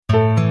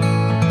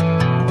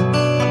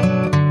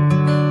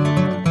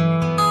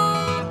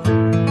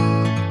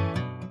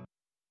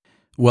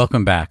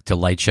Welcome back to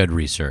Lightshed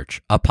Research,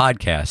 a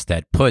podcast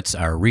that puts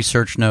our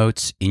research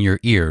notes in your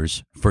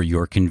ears for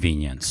your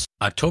convenience.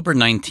 October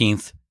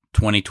 19th,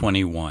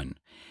 2021.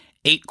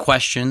 8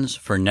 questions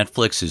for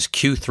Netflix's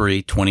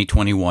Q3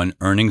 2021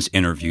 earnings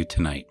interview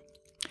tonight.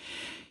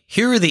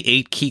 Here are the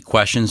 8 key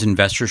questions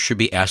investors should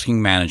be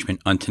asking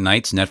management on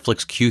tonight's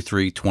Netflix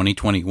Q3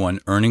 2021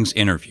 earnings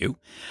interview.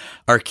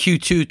 Our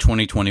Q2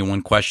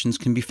 2021 questions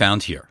can be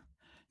found here.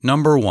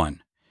 Number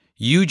 1.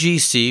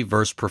 UGC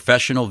versus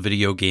professional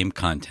video game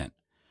content.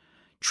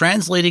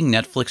 Translating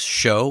Netflix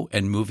show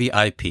and movie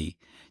IP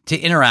to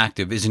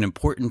interactive is an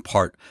important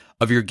part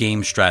of your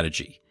game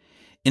strategy.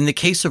 In the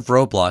case of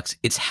Roblox,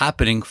 it's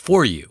happening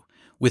for you,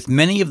 with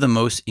many of the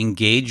most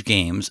engaged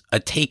games a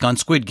take on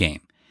Squid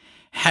Game.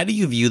 How do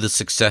you view the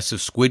success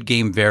of Squid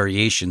Game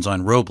variations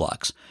on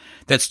Roblox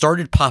that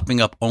started popping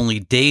up only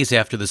days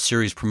after the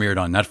series premiered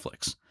on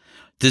Netflix?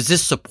 Does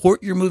this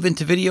support your move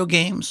into video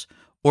games?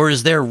 Or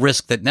is there a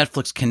risk that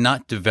Netflix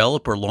cannot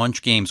develop or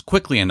launch games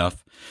quickly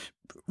enough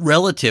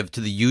relative to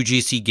the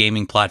UGC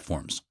gaming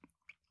platforms,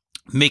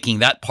 making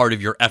that part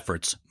of your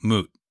efforts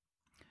moot?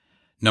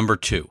 Number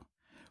 2,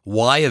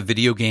 why a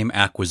video game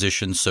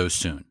acquisition so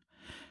soon?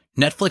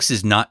 Netflix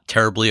is not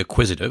terribly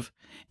acquisitive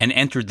and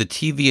entered the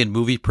TV and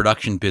movie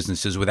production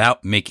businesses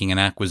without making an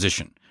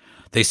acquisition.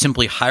 They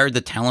simply hired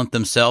the talent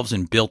themselves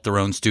and built their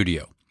own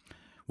studio,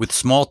 with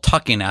small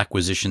tuck-in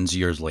acquisitions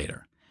years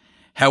later.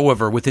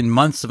 However, within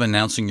months of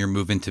announcing your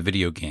move into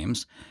video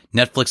games,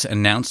 Netflix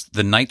announced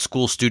the Night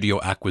School Studio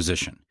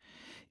acquisition.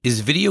 Is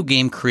video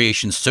game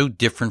creation so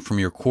different from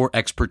your core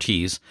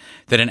expertise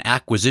that an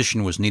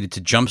acquisition was needed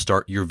to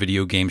jumpstart your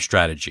video game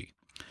strategy?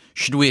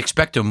 Should we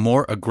expect a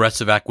more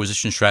aggressive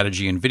acquisition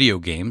strategy in video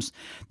games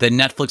than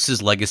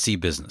Netflix's legacy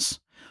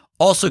business?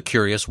 Also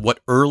curious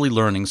what early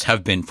learnings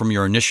have been from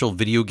your initial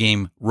video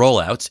game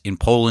rollouts in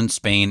Poland,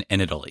 Spain,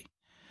 and Italy.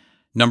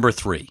 Number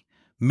 3,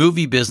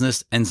 movie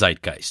business and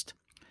zeitgeist.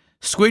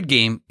 Squid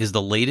Game is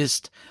the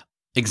latest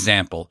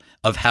example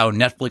of how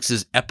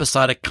Netflix's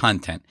episodic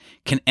content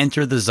can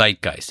enter the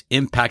zeitgeist,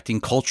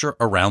 impacting culture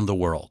around the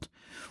world,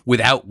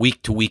 without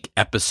week-to-week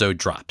episode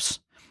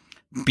drops.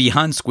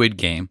 Beyond Squid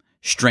Game,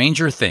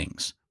 Stranger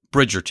Things,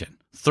 Bridgerton,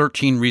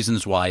 13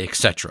 Reasons Why,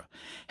 etc.,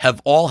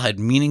 have all had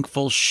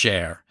meaningful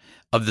share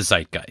of the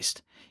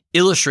zeitgeist,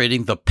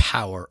 illustrating the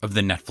power of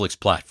the Netflix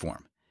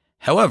platform.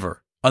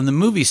 However, on the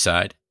movie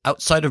side,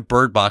 outside of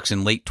Bird Box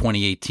in late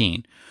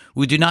 2018,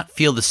 we do not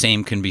feel the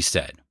same can be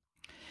said.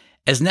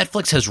 As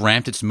Netflix has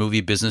ramped its movie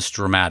business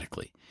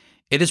dramatically,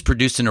 it has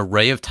produced an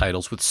array of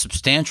titles with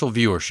substantial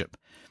viewership,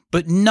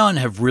 but none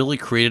have really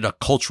created a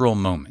cultural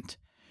moment.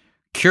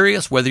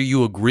 Curious whether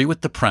you agree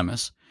with the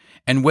premise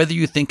and whether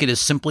you think it is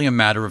simply a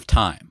matter of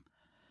time.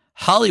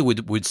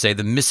 Hollywood would say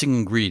the missing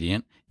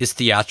ingredient is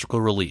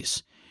theatrical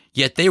release,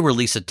 yet they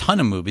release a ton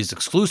of movies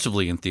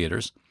exclusively in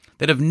theaters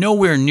that have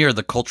nowhere near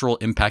the cultural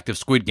impact of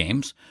Squid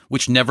Games,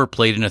 which never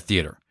played in a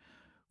theater.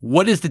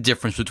 What is the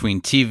difference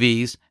between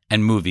TVs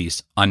and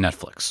movies on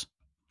Netflix?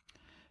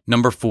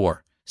 Number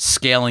 4,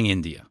 scaling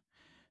India.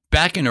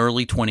 Back in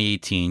early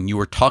 2018, you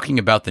were talking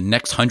about the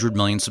next 100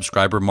 million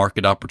subscriber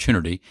market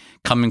opportunity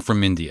coming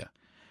from India.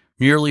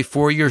 Nearly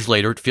 4 years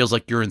later, it feels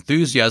like your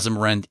enthusiasm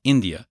around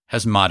India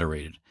has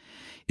moderated.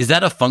 Is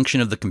that a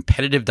function of the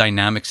competitive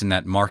dynamics in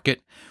that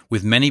market,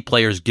 with many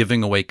players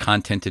giving away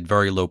content at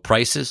very low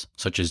prices,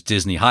 such as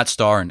Disney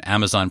Hotstar and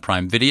Amazon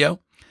Prime Video?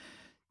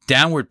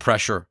 Downward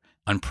pressure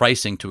on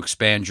pricing to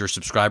expand your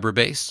subscriber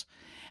base?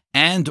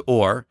 And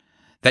or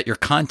that your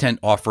content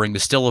offering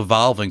is still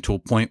evolving to a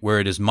point where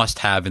it is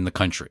must-have in the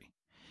country?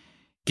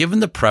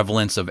 Given the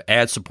prevalence of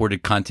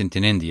ad-supported content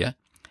in India,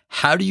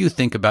 how do you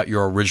think about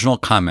your original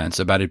comments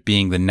about it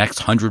being the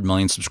next 100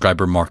 million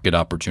subscriber market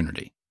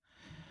opportunity?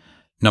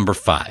 Number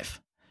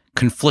 5,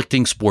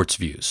 conflicting sports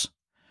views.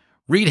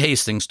 Reed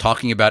Hastings,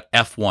 talking about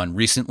F1,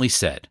 recently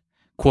said,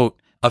 quote,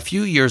 "A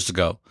few years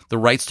ago, the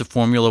rights to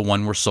Formula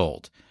One were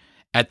sold.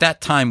 At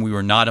that time, we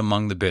were not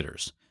among the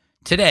bidders.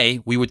 Today,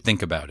 we would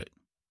think about it."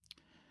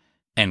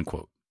 End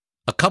quote.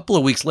 A couple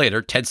of weeks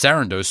later, Ted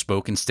Sarandos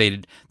spoke and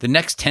stated the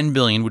next $10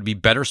 billion would be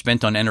better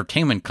spent on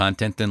entertainment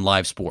content than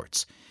live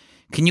sports.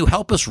 Can you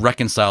help us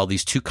reconcile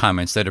these two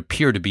comments that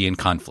appear to be in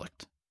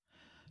conflict?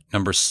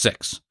 Number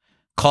 6,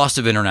 cost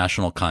of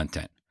international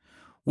content.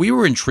 We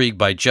were intrigued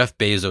by Jeff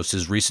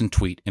Bezos' recent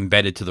tweet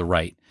embedded to the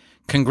right,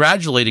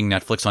 congratulating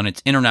Netflix on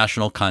its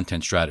international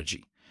content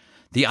strategy.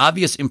 The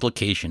obvious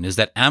implication is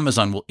that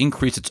Amazon will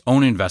increase its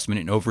own investment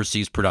in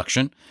overseas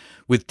production,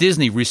 with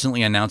Disney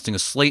recently announcing a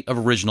slate of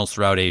originals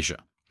throughout Asia.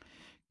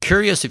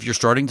 Curious if you're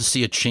starting to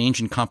see a change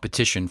in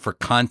competition for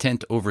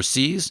content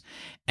overseas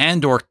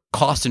and or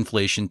cost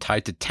inflation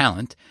tied to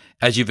talent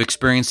as you've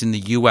experienced in the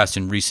US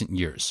in recent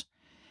years.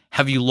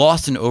 Have you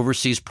lost an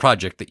overseas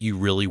project that you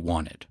really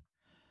wanted?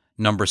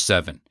 Number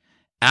 7,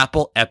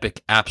 Apple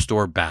Epic App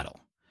Store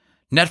battle.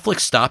 Netflix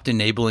stopped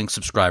enabling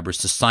subscribers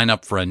to sign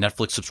up for a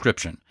Netflix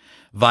subscription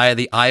via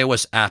the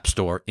iOS App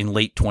Store in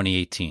late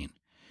 2018.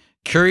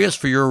 Curious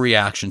for your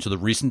reaction to the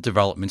recent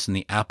developments in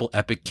the Apple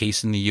Epic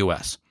case in the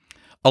US,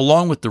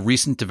 along with the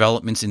recent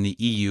developments in the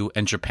EU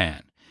and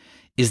Japan.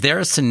 Is there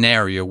a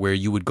scenario where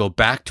you would go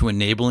back to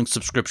enabling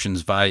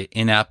subscriptions via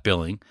in-app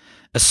billing,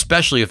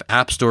 especially if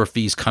App Store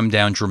fees come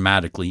down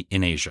dramatically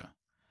in Asia?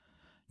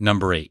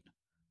 Number 8,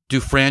 do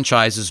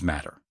franchises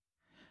matter?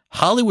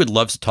 Hollywood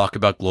loves to talk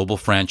about global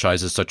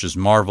franchises such as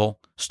Marvel,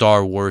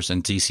 Star Wars,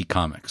 and DC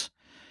Comics.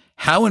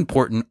 How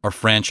important are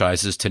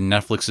franchises to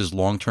Netflix's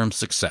long-term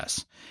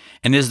success?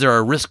 And is there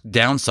a risk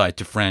downside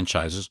to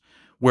franchises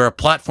where a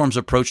platform's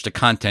approach to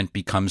content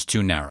becomes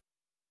too narrow?